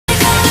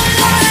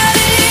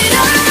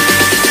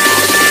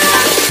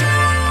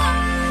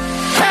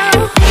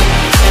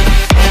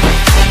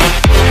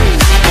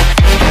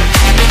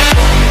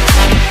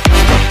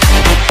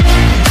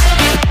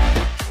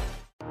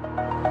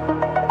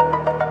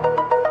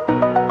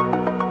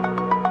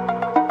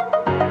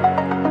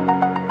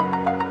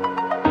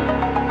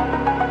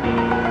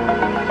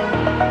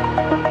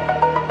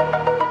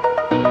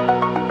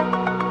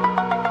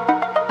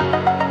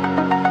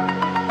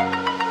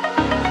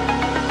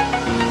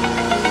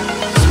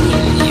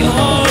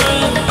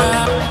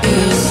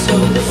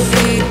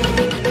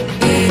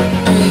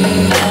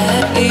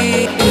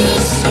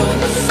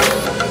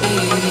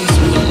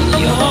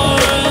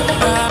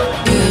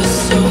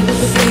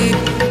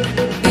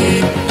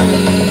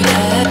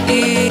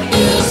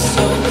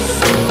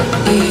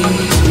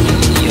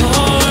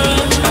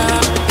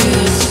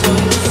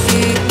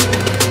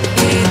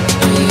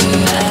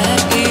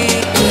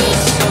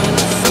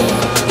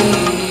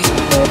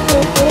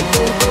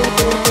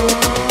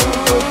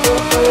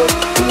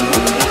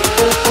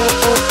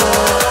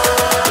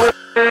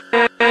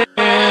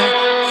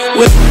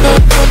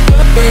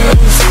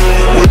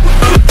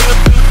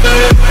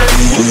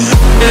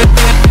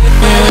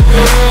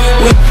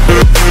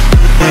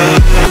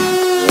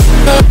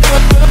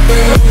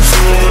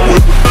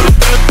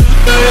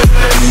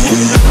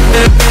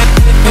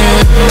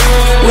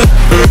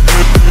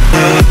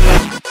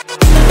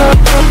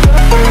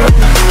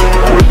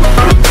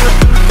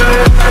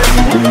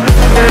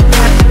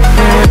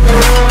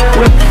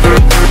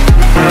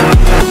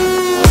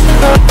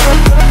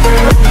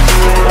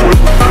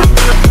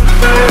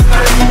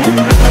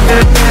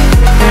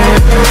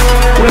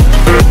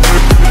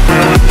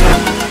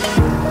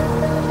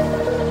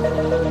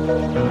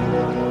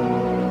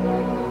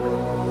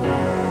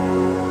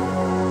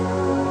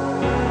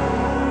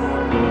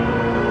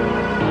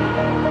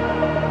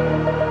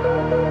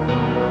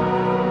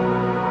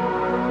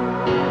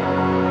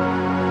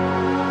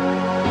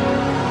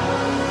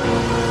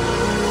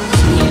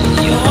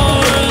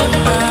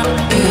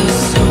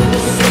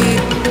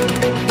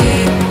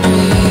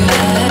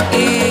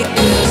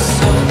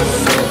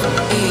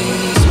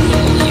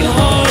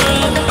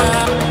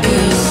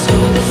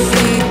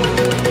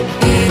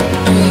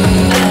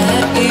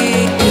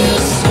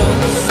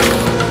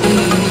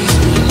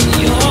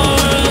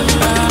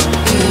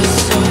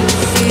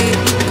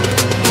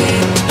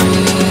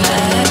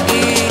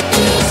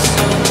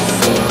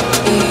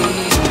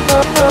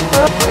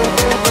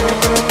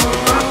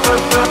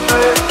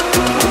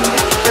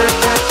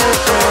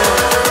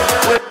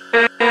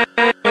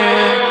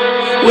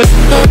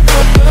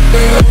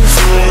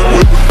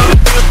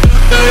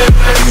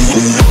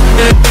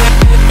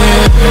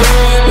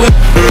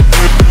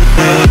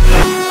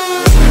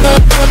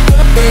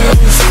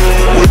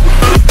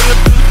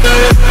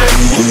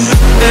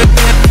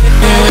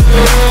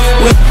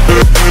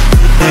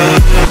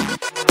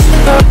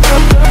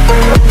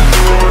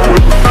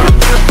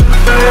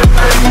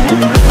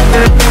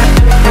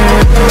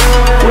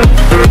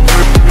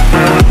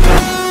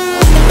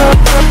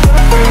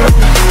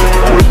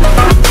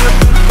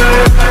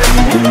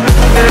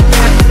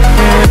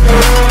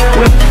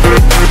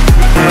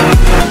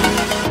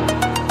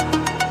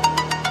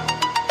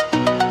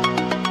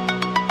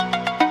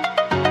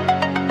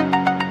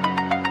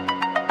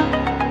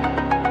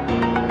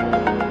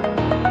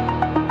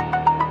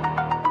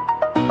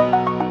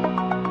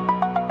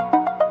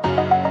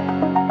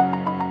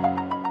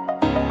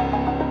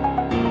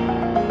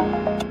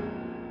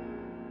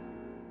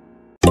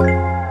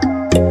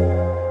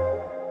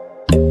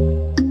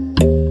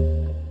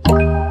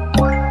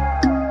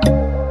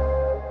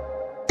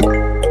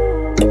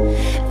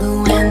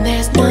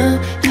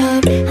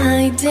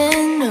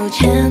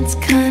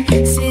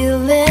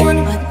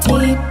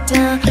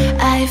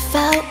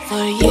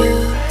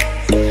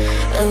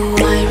Oh,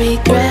 I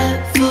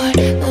regret for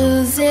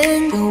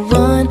losing the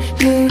one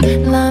who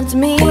loved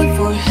me,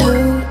 for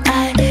who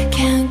I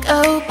can't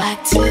go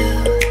back to.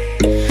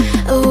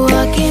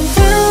 Walking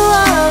through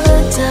all the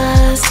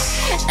dust,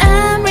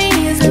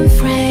 memories and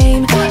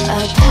frame,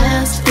 a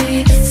past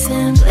we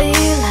simply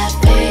let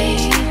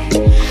fade.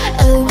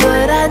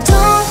 But I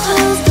don't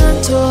close the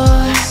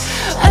door,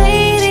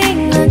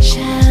 waiting a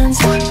chance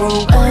for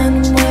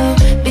when we'll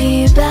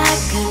be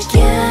back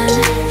again.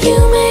 You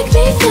make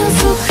me feel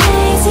so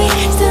crazy,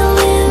 still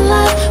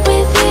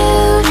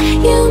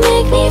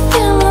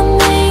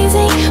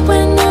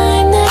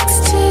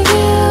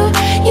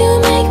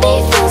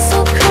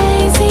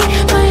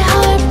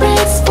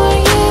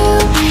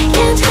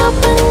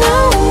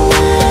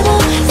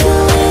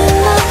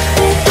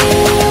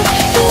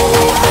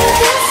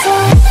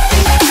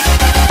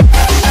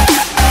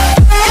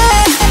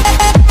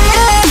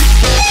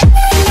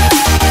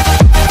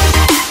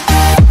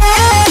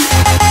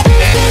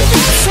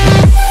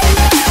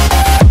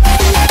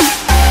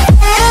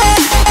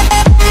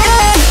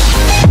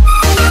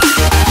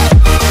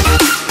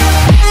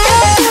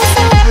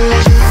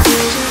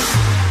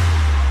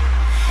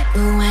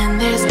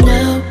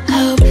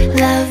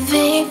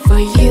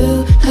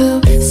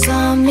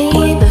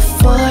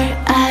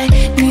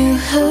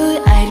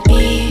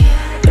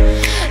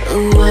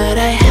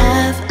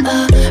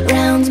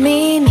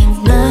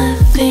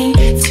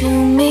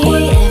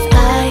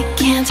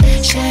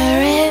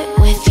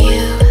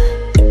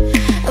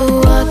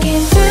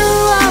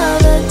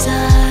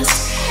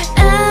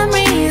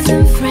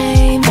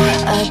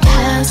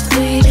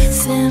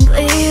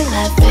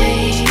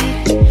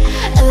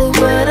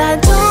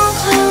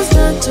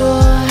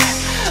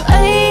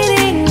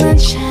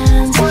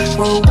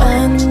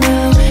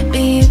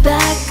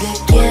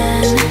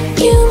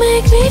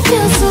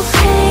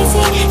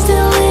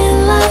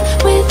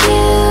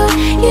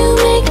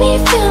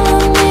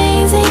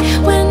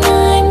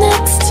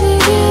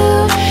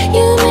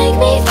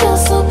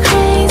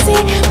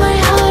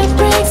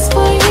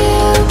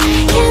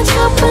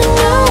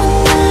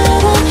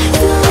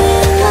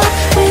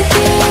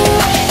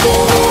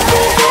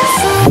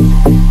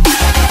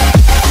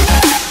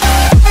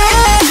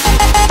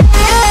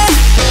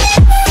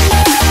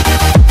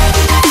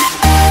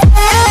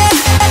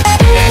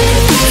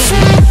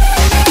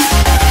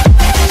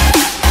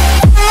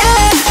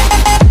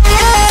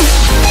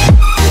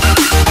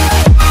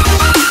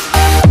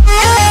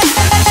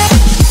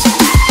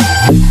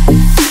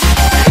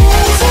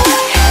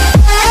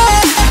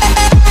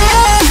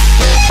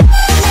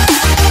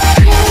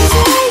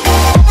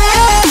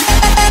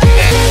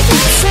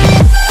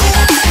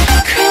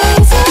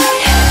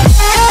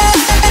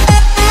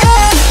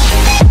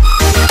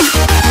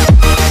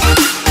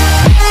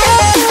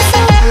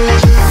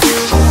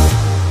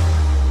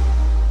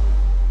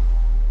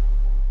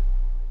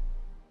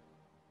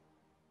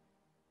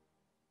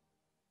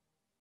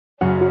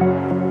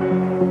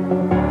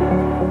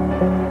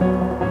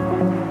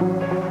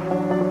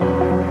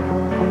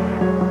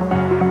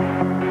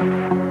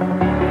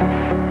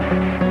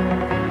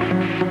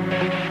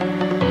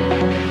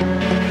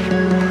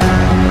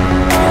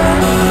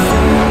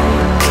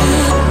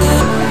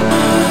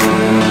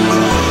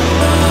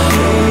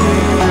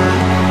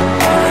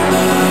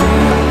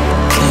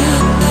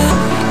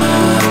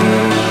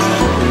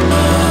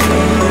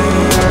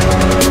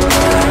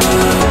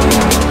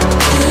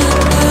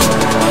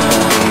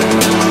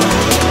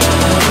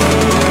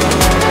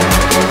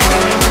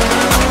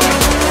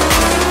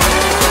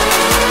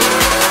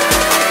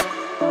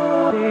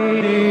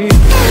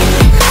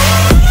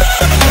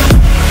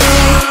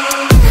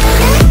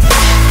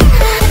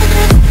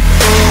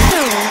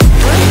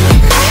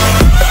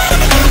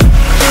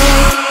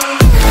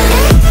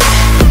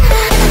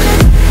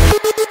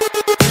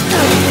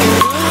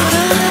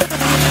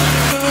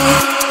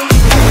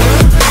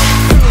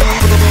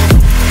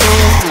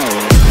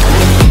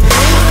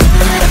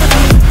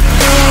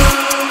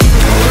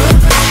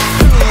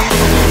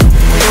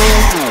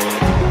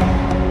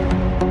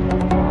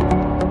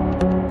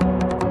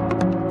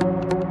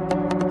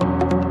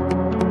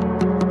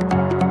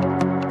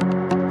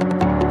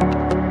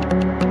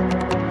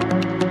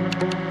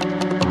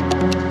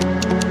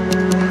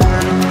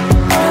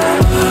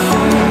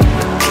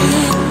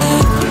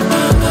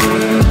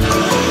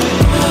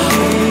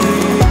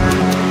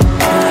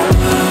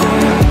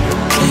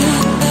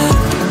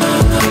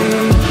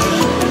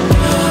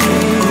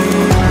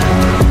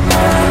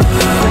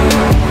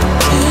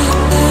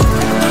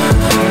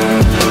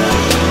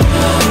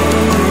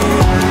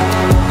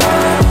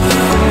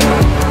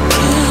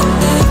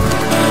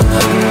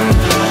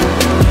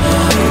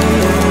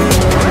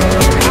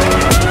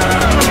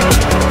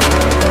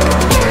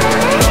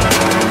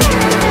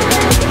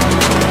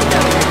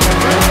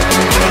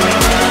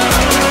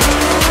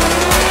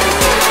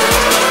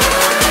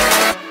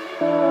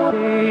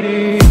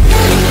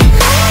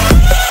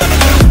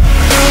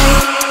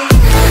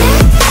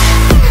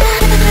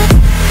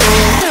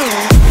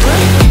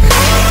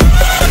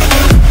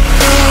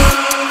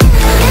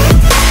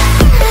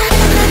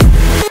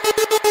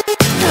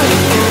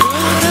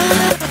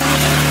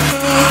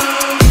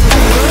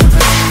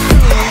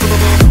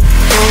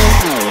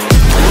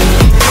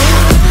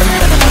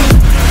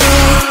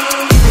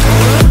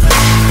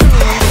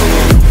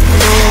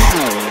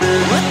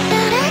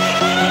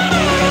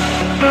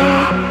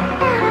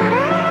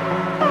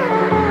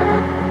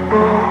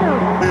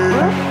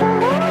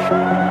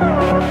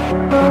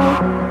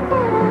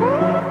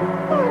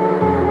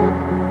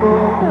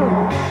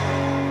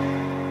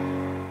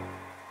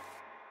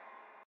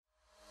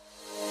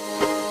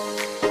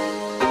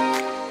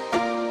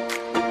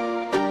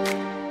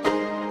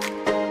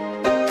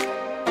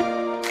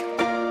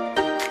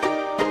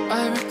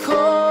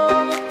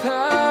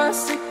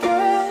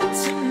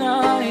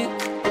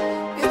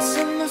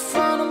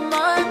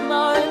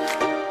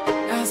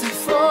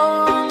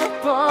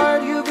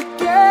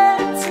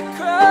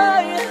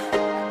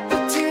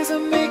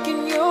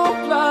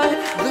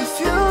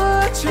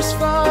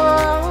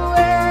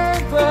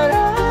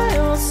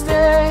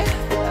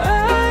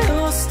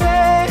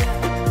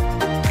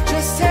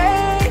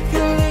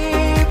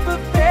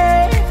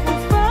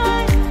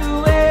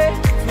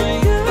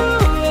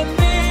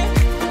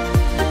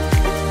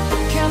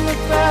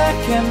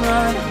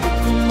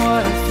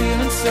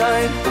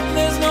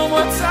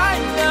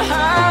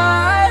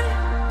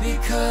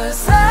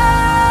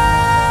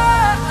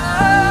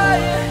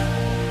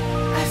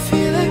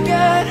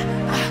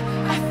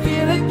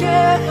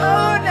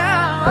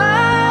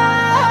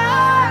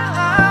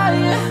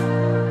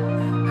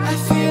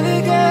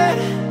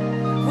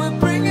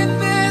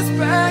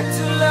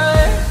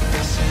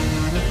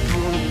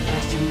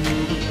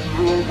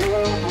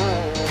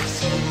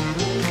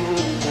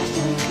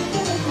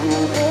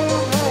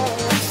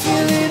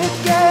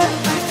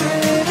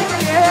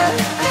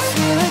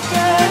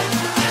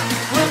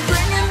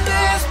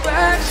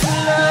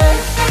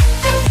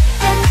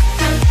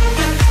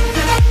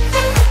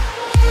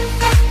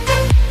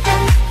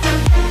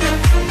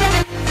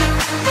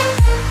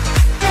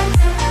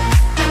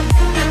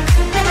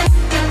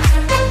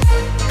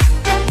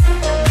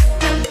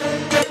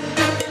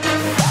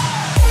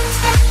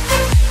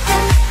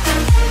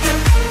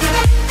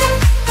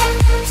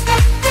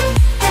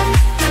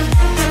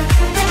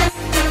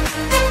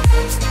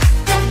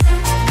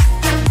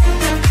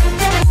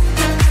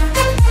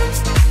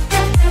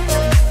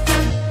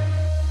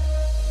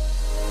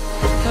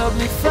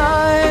help me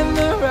find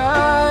the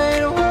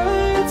right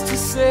words to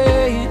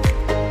say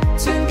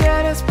to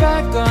get us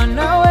back on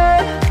our way.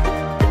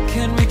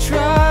 Can we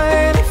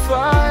try to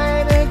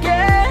fight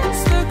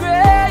against the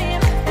grain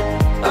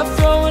of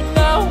throwing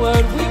out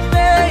what we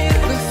made?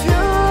 The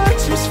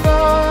future's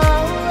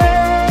far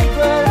away,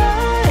 but I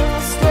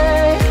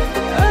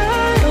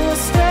will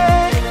stay,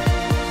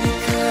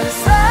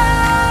 because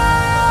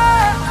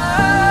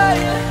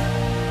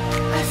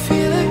I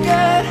feel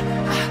again,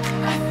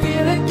 I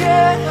feel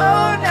again.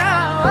 Oh, now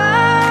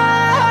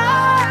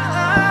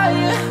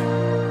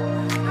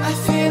I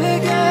feel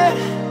again.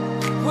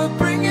 We're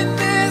bringing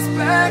this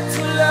back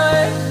to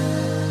life.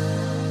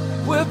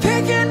 We're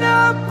picking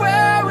up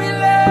where we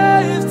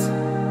left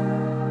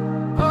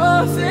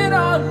off and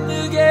on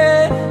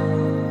again.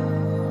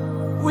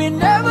 We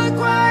never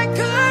quite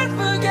could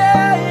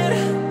forget,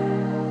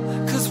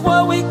 'cause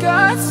what we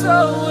got so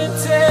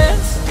intense.